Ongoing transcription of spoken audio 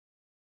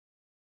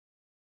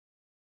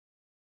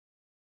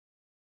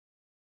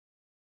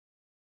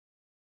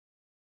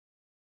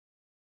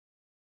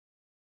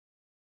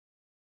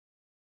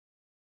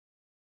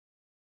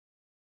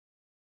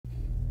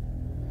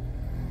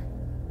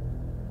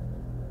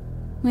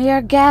We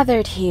are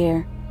gathered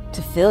here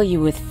to fill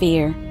you with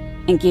fear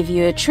and give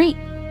you a treat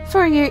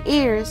for your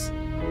ears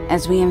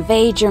as we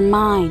invade your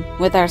mind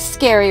with our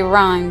scary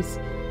rhymes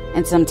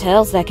and some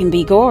tales that can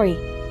be gory.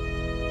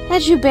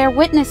 As you bear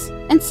witness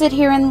and sit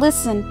here and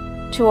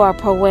listen to our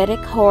poetic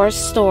horror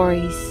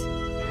stories.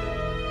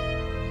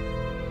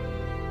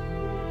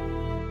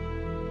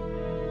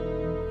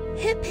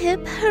 Hip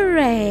hip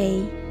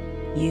hooray!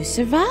 You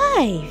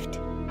survived!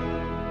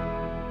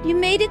 You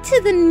made it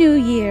to the new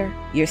year.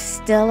 You're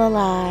still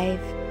alive.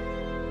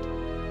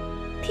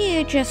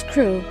 PHS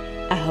crew,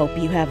 I hope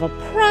you have a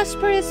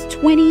prosperous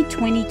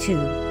 2022.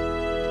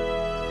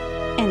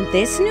 And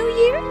this new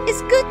year is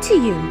good to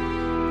you.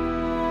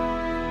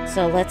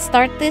 So let's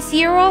start this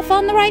year off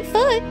on the right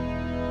foot.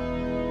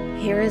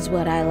 Here is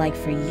what I like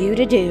for you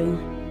to do.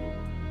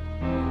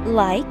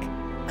 Like,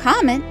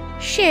 comment,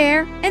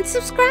 share, and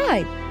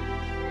subscribe.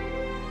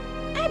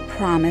 I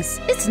promise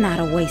it's not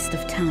a waste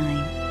of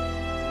time.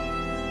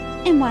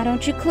 And why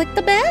don't you click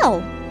the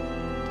bell?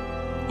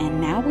 And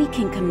now we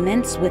can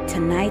commence with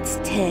tonight's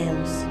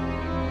tales.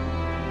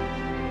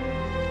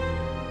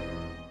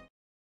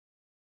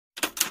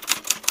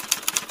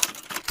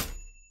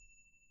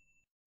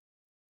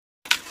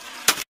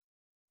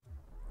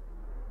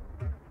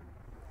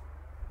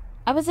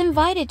 I was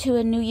invited to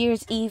a New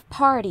Year's Eve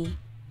party.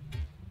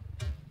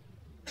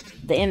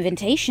 The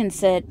invitation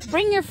said,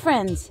 bring your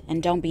friends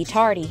and don't be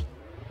tardy.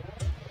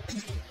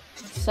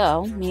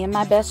 So, me and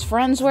my best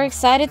friends were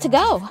excited to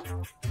go.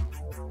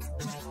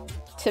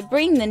 To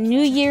bring the new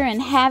year and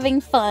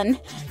having fun,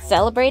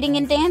 celebrating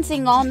and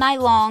dancing all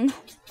night long.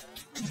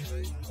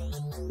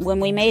 When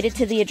we made it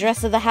to the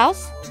address of the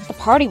house, the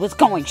party was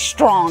going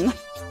strong.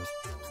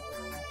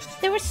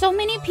 There were so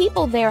many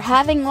people there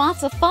having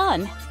lots of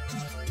fun.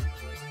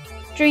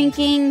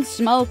 Drinking,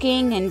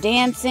 smoking, and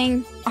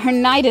dancing. Our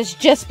night has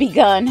just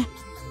begun.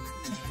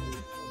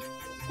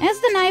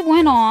 As the night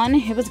went on,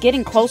 it was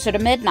getting closer to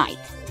midnight.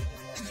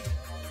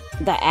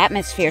 The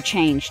atmosphere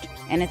changed,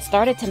 and it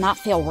started to not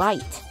feel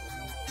right.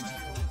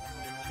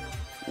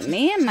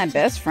 Me and my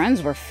best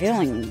friends were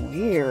feeling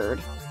weird.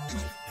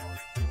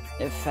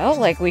 It felt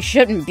like we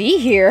shouldn't be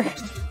here.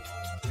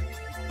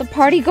 The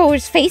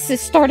partygoers'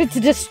 faces started to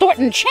distort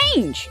and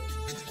change.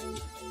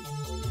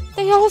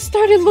 They all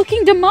started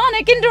looking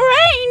demonic and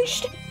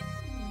deranged.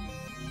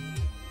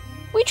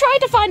 We tried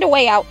to find a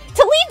way out,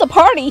 to leave the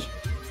party.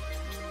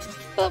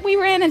 But we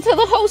ran into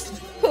the host,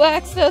 who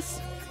asked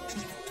us,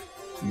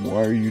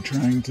 why are you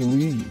trying to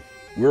leave?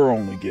 We're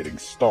only getting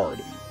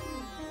started.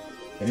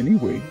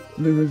 Anyway,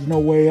 there is no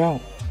way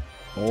out.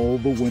 All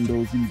the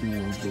windows and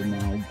doors are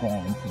now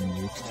gone from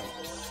this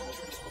house.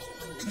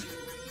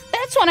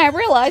 That's when I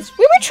realized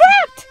we were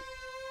trapped!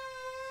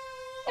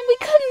 And we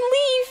couldn't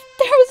leave.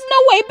 There was no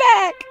way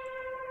back.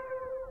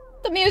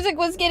 The music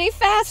was getting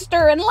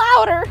faster and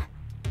louder.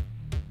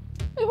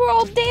 We were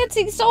all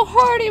dancing so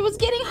hard it was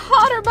getting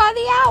hotter by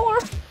the hour.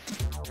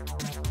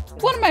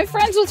 One of my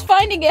friends was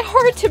finding it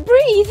hard to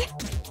breathe.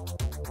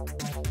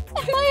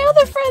 And my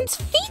other friend's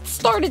feet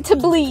started to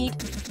bleed.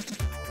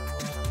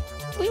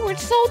 We were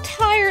so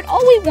tired,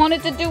 all we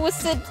wanted to do was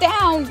sit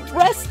down,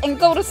 rest, and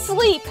go to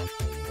sleep.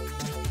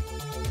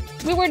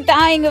 We were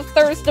dying of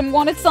thirst and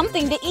wanted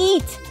something to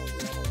eat.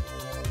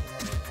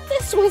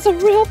 This was a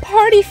real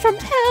party from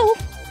hell.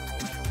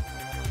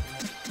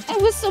 I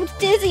was so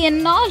dizzy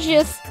and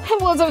nauseous, I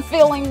wasn't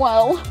feeling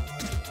well.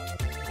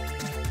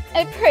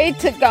 I prayed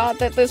to God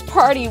that this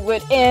party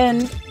would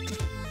end.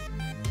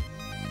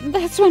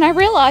 That's when I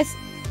realized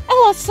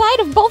I lost sight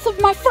of both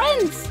of my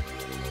friends.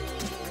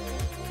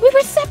 We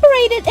were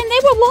separated and they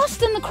were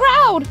lost in the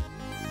crowd.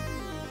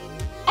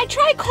 I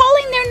tried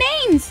calling their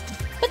names,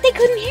 but they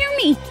couldn't hear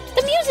me.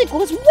 The music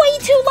was way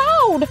too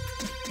loud.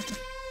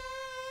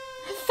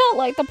 I felt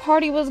like the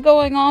party was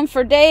going on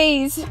for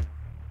days.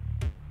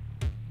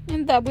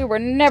 And that we were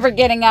never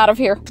getting out of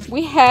here.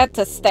 We had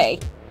to stay.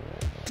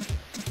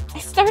 I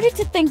started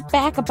to think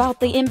back about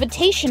the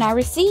invitation I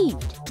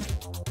received.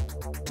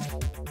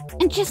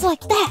 And just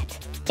like that,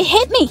 it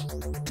hit me.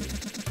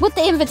 What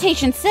the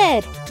invitation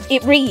said,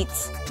 it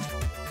reads,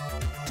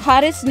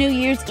 hottest New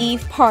Year's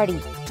Eve party.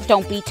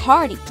 Don't be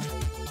tardy.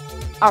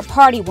 Our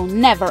party will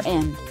never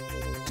end.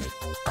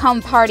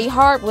 Come party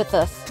hard with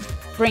us.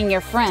 Bring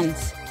your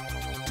friends.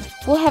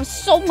 We'll have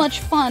so much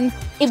fun,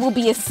 it will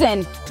be a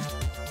sin.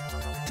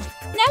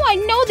 Now I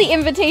know the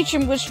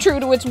invitation was true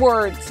to its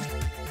words.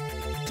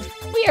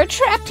 We are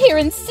trapped here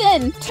in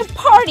sin, to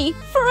party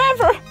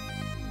forever.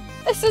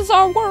 This is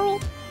our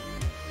world.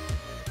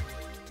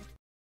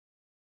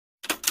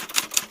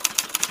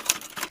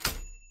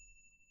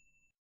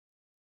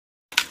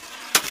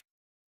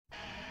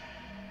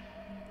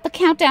 The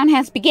countdown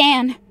has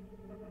began.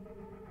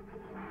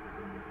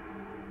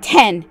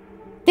 10.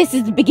 This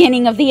is the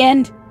beginning of the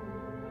end.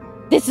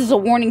 This is a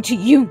warning to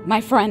you, my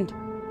friend.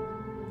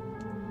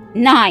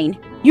 9.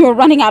 You are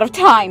running out of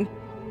time.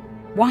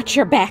 Watch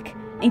your back,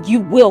 and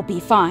you will be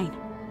fine.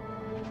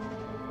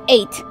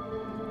 8.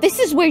 This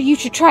is where you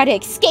should try to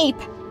escape.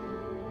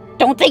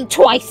 Don't think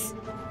twice.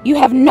 You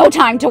have no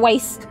time to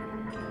waste.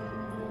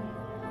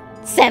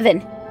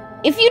 7.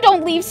 If you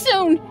don't leave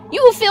soon,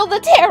 you will feel the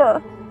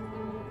terror.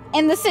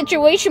 And the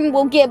situation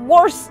will get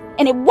worse,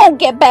 and it won't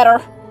get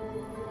better.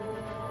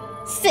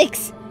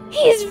 6.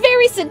 He is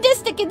very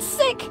sadistic and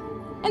sick,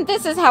 and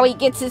this is how he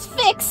gets his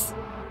fix.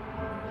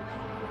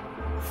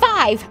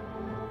 5.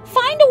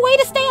 Find a way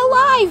to stay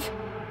alive.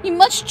 You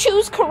must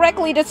choose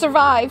correctly to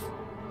survive.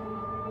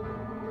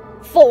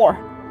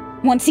 4.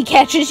 Once he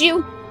catches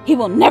you, he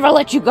will never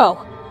let you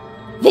go.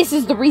 This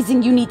is the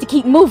reason you need to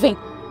keep moving.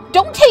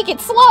 Don't take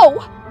it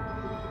slow.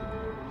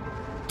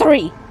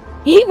 3.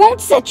 He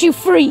won't set you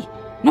free,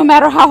 no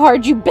matter how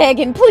hard you beg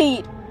and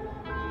plead.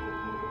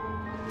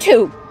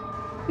 2.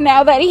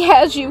 Now that he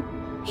has you,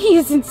 he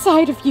is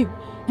inside of you,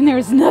 and there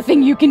is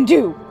nothing you can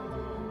do.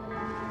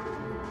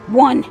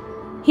 1.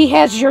 He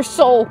has your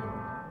soul.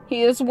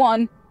 He is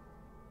one.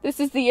 This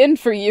is the end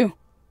for you.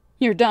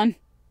 You're done.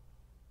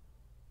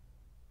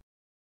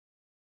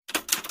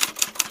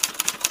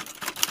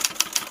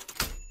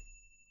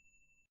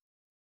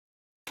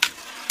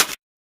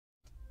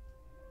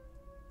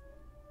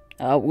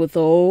 Out with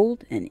the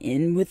old and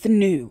in with the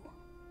new.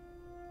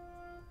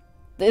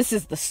 This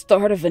is the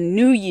start of a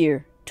new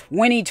year,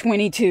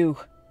 2022.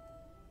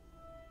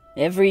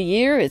 Every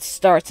year it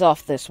starts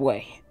off this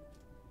way.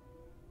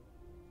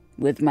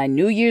 With my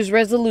New Year's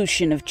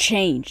resolution of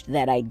change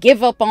that I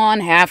give up on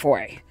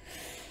halfway.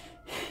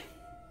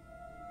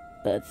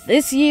 But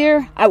this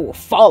year, I will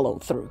follow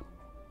through.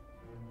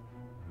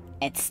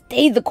 And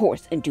stay the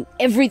course and do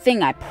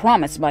everything I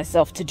promised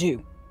myself to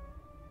do.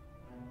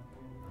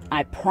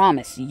 I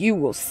promise you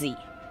will see.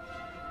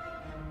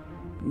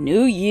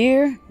 New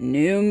year,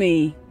 new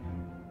me.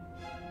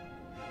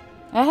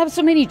 I have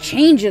so many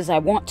changes I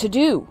want to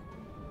do.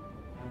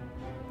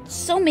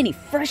 So many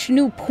fresh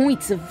new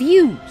points of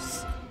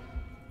views.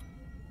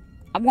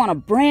 I want a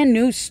brand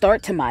new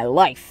start to my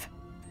life.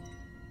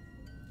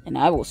 And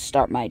I will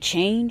start my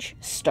change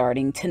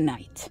starting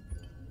tonight.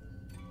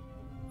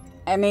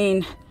 I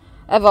mean,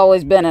 I've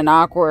always been an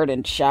awkward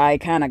and shy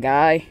kind of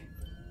guy.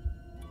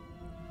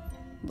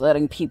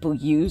 Letting people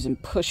use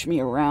and push me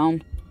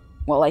around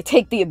while I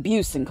take the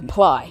abuse and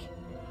comply.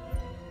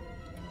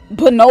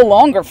 But no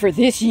longer for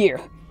this year.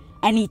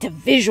 I need to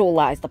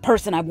visualize the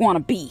person I want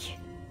to be.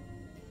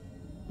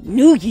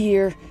 New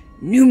year,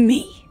 new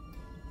me.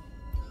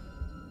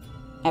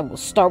 I will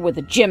start with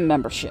a gym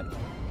membership.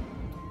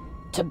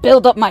 To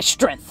build up my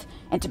strength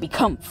and to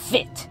become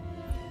fit.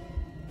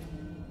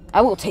 I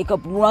will take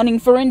up running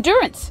for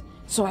endurance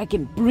so I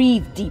can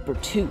breathe deeper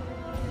too.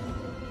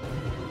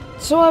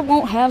 So I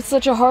won't have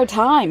such a hard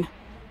time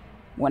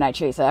when I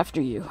chase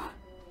after you.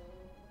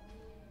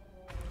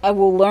 I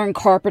will learn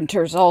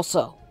carpenters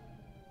also.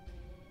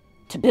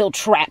 To build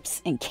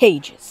traps and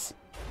cages.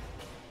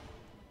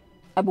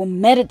 I will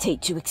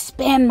meditate to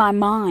expand my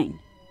mind.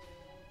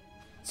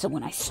 So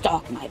when I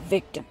stalk my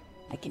victim,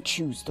 I can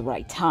choose the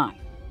right time.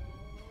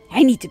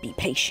 I need to be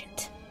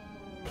patient.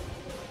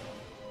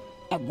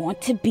 I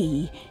want to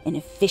be an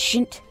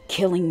efficient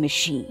killing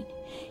machine.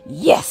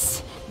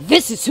 Yes,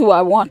 this is who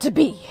I want to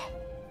be.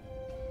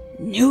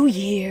 New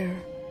year,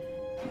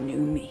 new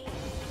me.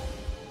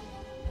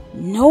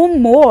 No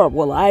more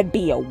will I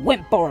be a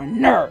wimp or a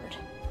nerd.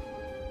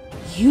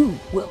 You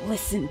will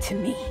listen to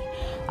me.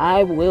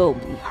 I will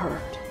be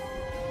heard.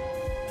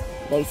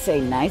 They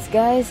say nice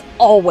guys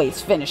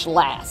always finish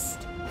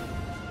last.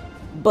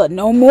 But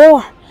no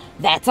more.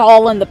 That's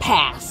all in the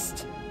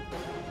past.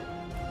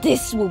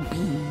 This will be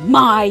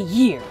my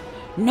year.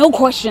 No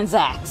questions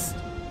asked.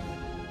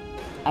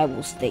 I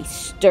will stay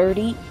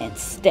sturdy and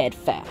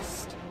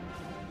steadfast.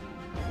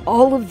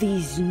 All of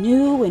these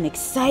new and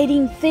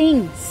exciting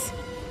things.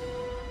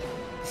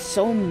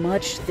 So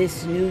much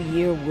this new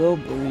year will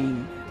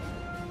bring.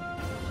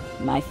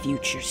 My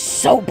future's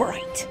so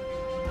bright.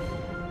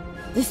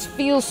 This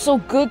feels so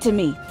good to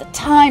me. The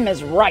time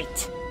is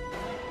right.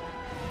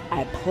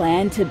 I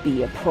plan to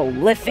be a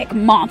prolific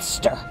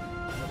monster.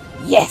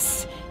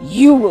 Yes,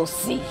 you will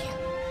see.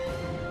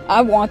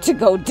 I want to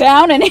go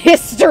down in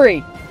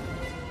history.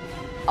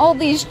 All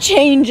these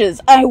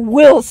changes, I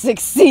will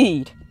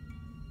succeed.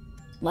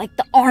 Like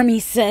the army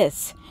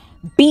says,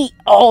 be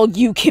all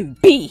you can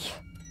be.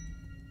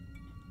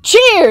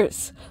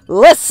 Cheers!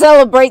 Let's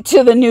celebrate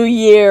to the new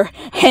year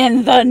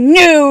and the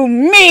new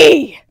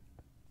me!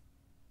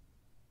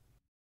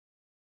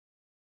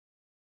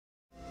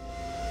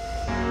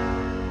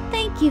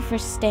 Thank you for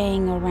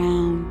staying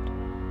around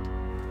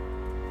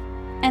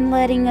and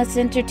letting us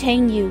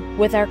entertain you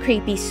with our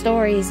creepy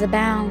stories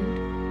abound.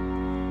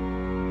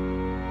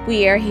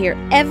 We are here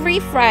every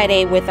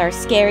Friday with our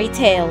scary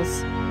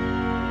tales.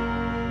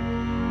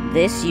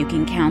 This you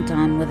can count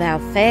on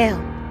without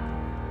fail.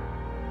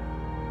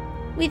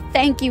 We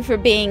thank you for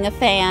being a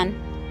fan,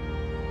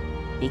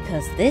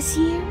 because this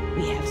year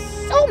we have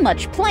so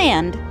much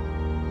planned.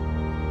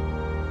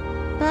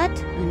 But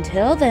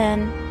until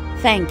then,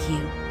 thank you,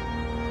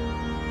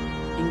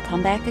 and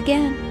come back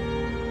again.